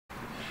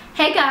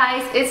Hey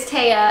guys, it's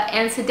Taya,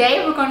 and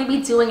today we're going to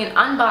be doing an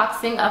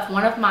unboxing of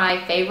one of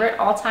my favorite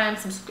all-time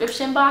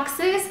subscription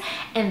boxes,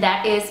 and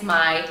that is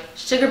my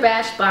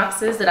SugarBash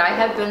boxes that I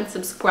have been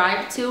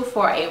subscribed to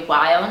for a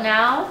while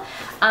now.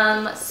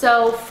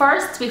 So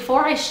first,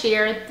 before I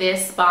share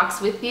this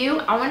box with you,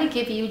 I want to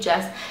give you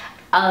just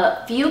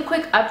a few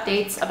quick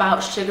updates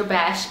about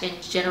SugarBash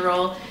in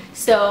general.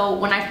 So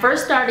when I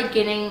first started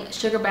getting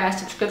SugarBash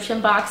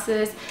subscription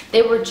boxes,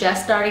 they were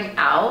just starting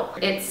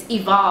out. It's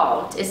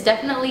evolved. It's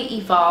definitely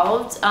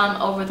evolved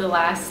over the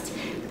last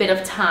bit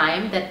of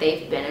time that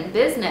they've been in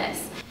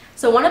business.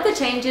 So one of the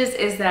changes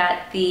is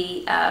that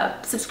the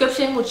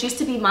subscription, which used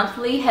to be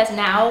monthly, has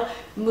now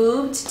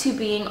moved to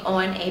being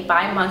on a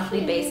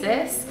bi-monthly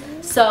basis.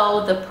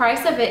 So the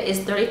price of it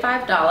is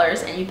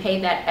 $35, and you pay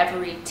that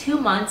every 2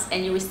 months,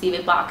 and you receive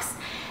a box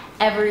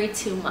every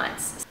 2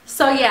 months.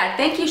 So yeah,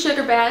 thank you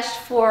SugarBash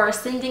for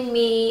sending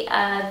me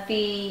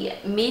the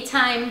Me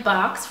Time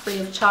box free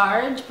of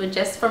charge, but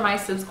just for my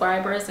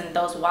subscribers and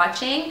those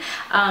watching.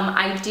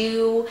 I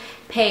do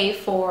pay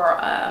for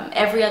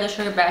every other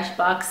SugarBash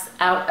box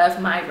out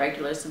of my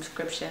regular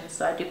subscription,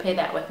 so I do pay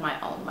that with my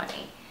own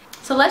money.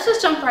 So let's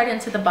just jump right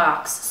into the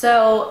box.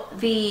 So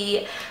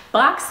the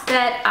box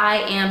that I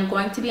am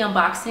going to be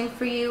unboxing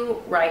for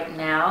you right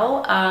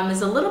now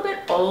is a little bit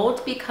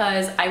old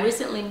because I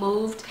recently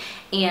moved,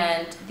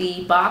 and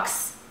the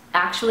box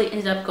actually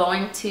ended up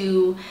going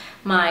to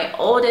my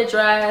old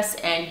address,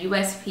 and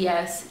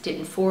USPS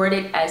didn't forward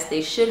it as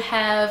they should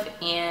have,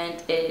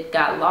 and it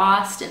got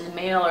lost in the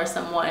mail, or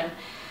someone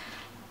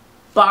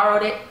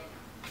borrowed it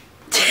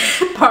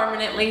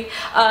permanently.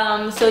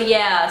 So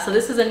yeah, so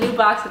this is a new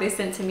box that they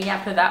sent to me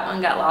after that one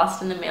got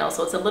lost in the mail.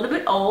 So it's a little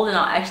bit old, and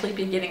I'll actually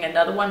be getting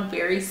another one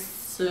very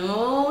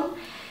soon.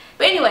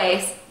 But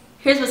anyways,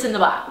 here's what's in the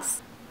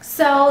box.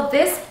 So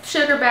this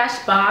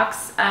SugarBash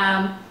box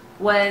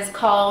was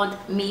called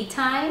Me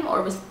Time,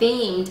 or was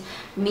themed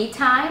Me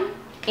Time.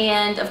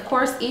 And of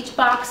course, each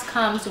box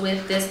comes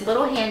with this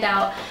little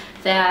handout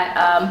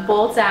that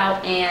folds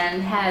out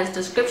and has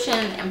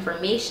description,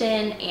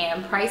 information,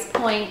 and price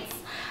points,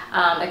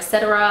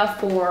 etc.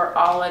 for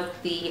all of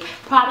the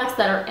products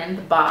that are in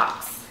the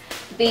box.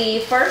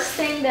 The first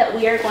thing that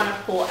we are going to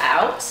pull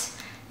out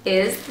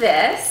is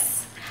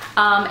this.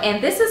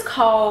 And this is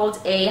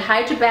called a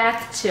Hydro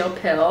Bath Chill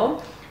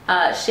Pill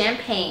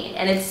Champagne,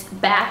 and it's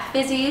bath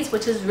fizzies,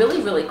 which is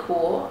really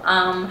cool.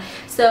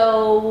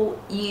 So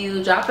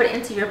you drop it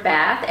into your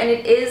bath, and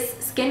it is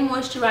skin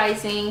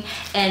moisturizing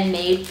and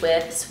made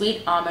with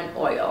sweet almond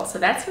oil, so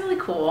that's really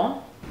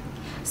cool.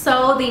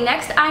 So the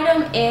next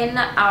item in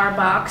our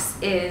box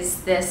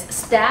is this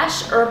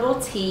Stash Herbal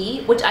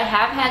Tea, which I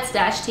have had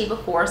Stash Tea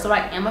before, so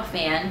I am a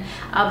fan.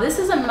 This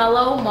is a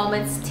Mellow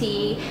Moments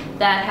tea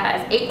that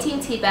has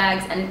 18 tea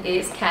bags, and it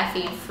is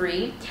caffeine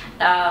free.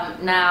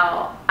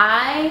 Now,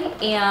 I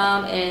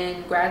am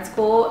in grad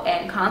school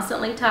and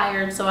constantly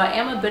tired, so I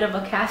am a bit of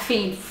a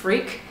caffeine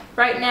freak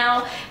right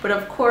now, but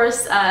of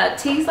course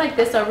teas like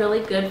this are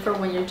really good for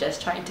when you're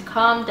just trying to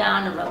calm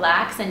down and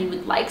relax, and you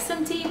would like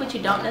some tea but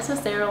you don't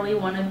necessarily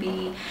want to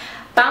be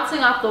bouncing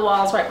off the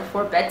walls right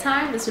before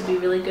bedtime. This would be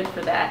really good for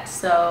that.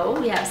 So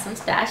we have some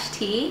Stash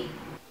tea.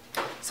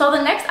 So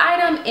the next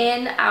item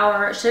in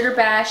our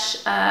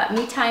SugarBash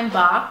Me Time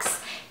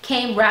box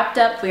came wrapped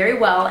up very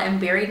well and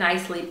very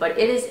nicely, but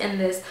it is in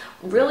this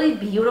really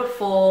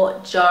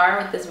beautiful jar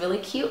with this really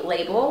cute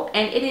label,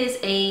 and it is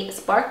a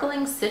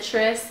sparkling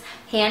citrus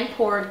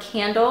hand-poured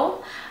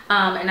candle,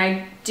 and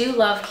I do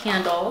love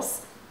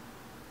candles.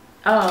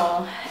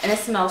 Oh, and it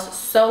smells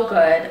so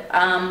good.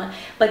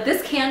 But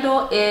this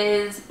candle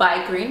is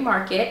by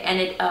Greenmarket, and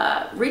it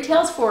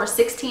retails for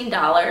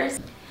 $16.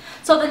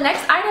 So the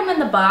next item in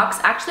the box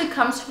actually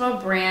comes from a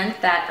brand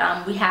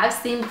that we have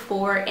seen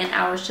before in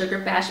our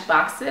SugarBash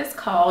boxes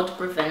called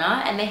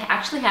Brevena, and they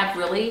actually have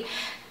really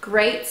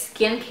great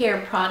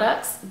skincare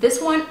products.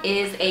 This one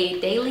is a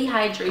daily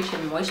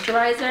hydration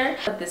moisturizer.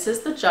 This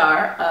is the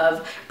jar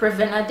of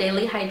Brevena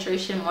Daily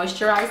Hydration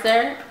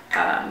Moisturizer.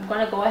 I'm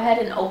going to go ahead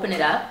and open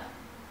it up.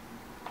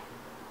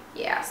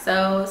 Yeah,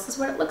 so this is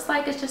what it looks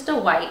like. It's just a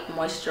white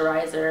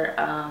moisturizer.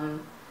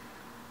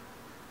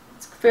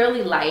 It's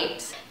fairly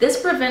light. This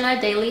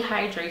Brevena Daily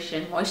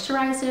Hydration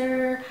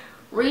Moisturizer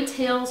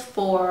retails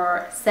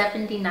for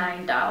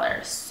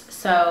 $79.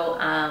 So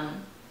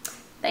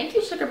thank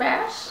you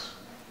SugarBash.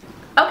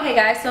 Okay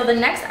guys, so the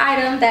next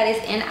item that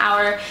is in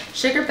our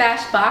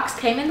SugarBash box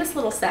came in this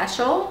little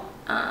satchel,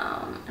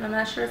 and I'm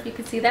not sure if you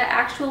can see that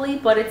actually,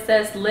 but it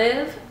says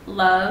Live,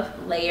 Love,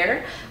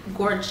 Layer,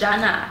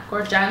 Gorjana.com.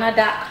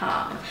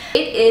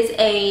 It is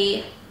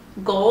a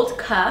gold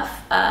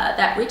cuff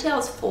that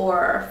retails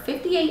for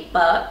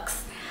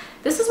 $58,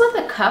 This is what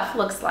the cuff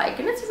looks like,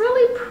 and it's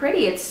really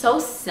pretty. It's so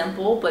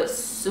simple but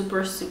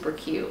super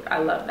cute. I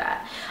love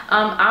that.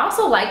 I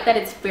also like that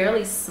it's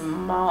fairly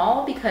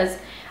small because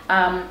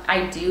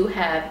I do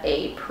have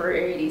a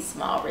pretty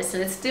small wrist,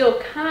 and it's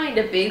still kind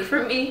of big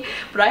for me,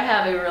 but I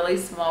have a really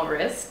small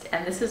wrist,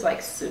 and this is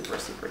like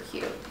super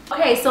cute.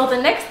 Okay, so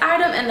the next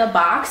item in the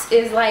box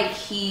is like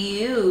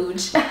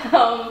huge.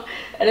 And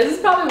this is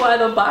probably why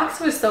the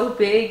box was so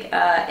big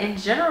in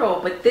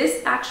general, but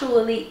this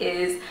actually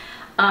is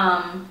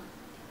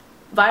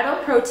Vital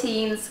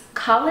Proteins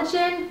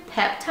collagen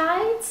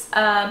peptides,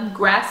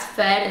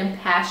 grass-fed and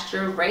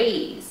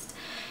pasture-raised.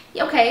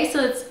 Okay,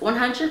 so it's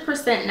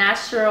 100%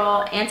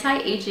 natural,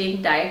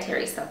 anti-aging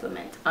dietary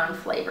supplement,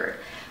 unflavored.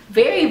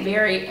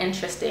 Very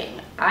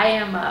interesting.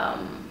 I'm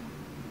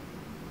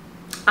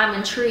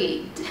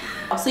intrigued.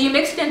 So you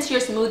mix it into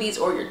your smoothies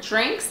or your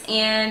drinks,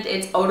 and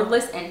it's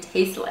odorless and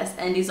tasteless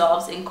and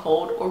dissolves in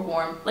cold or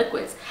warm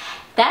liquids.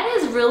 That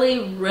is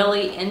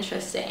really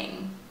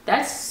interesting.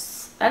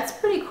 That's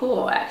pretty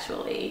cool,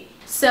 actually.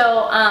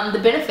 So the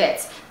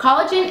benefits.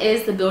 Collagen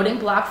is the building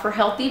block for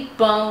healthy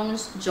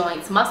bones,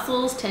 joints,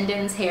 muscles,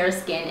 tendons, hair,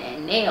 skin,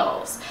 and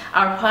nails.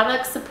 Our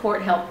products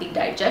support healthy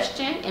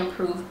digestion,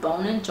 improve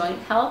bone and joint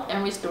health,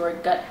 and restore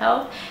gut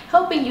health,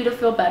 helping you to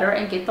feel better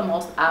and get the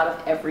most out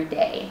of every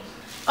day.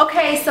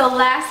 Okay, so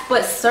last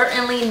but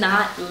certainly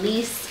not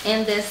least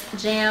in this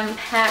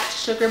jam-packed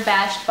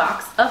SugarBash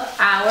box of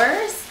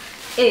ours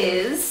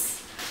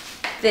is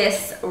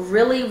this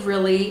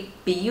really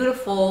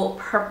beautiful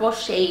purple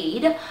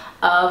shade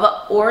of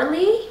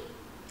Orly.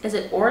 Is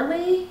it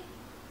Orly?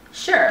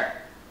 Sure,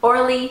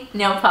 Orly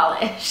nail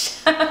polish.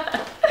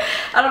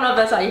 I don't know if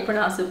that's how you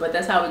pronounce it, but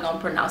that's how we're gonna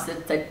pronounce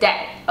it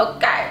today.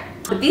 Okay,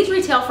 but these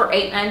retail for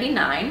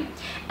 $8.99,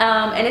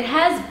 and it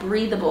has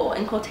breathable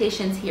in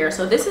quotations here.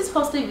 So this is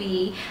supposed to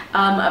be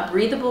a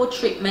breathable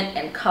treatment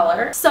and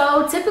color.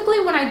 So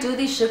typically when I do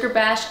these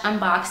SugarBash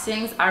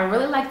unboxings, I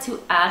really like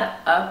to add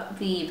up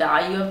the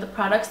value of the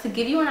products to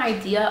give you an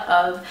idea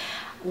of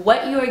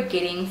what you are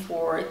getting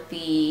for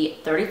the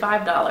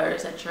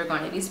 $35 that you're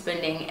going to be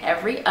spending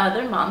every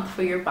other month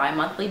for your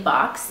bi-monthly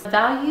box. The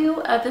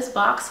value of this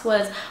box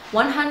was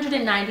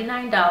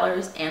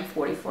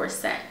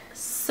 $199.44.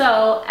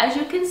 So as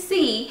you can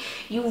see,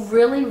 you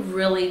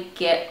really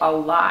get a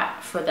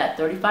lot for that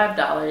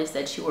 $35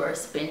 that you are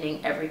spending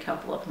every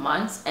couple of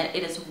months, and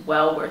it is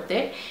well worth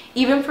it,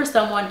 even for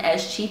someone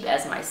as cheap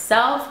as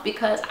myself,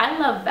 because I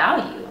love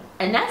value,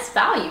 and that's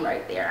value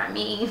right there. I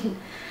mean,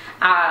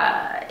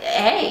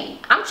 hey,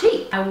 I'm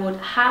cheap. I would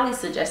highly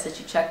suggest that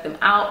you check them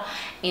out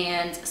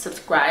and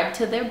subscribe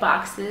to their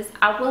boxes.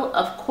 I will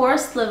of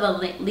course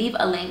leave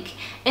a link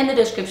in the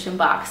description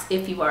box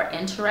if you are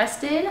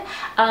interested.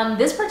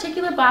 This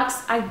particular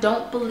box I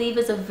don't believe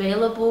is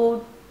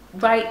available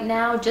right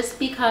now, just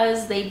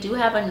because they do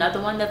have another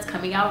one that's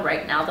coming out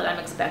right now that I'm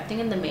expecting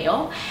in the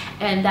mail,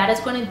 and that is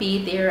going to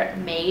be their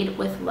Made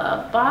with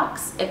Love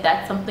box. If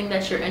that's something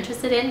that you're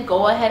interested in,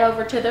 go ahead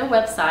over to their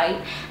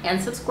website and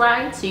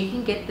subscribe so you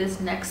can get this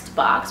next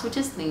box, which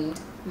is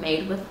themed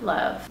Made with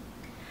Love.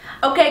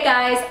 Okay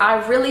guys,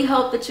 I really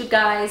hope that you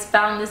guys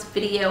found this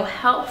video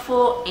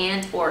helpful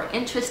and or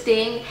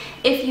interesting.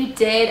 If you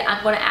did,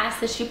 I'm going to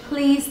ask that you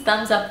please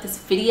thumbs up this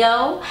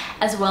video,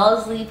 as well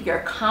as leave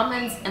your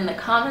comments in the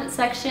comment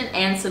section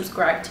and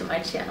subscribe to my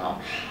channel.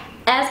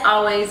 As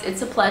always,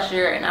 it's a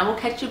pleasure, and I will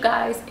catch you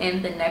guys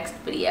in the next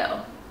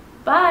video.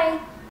 Bye!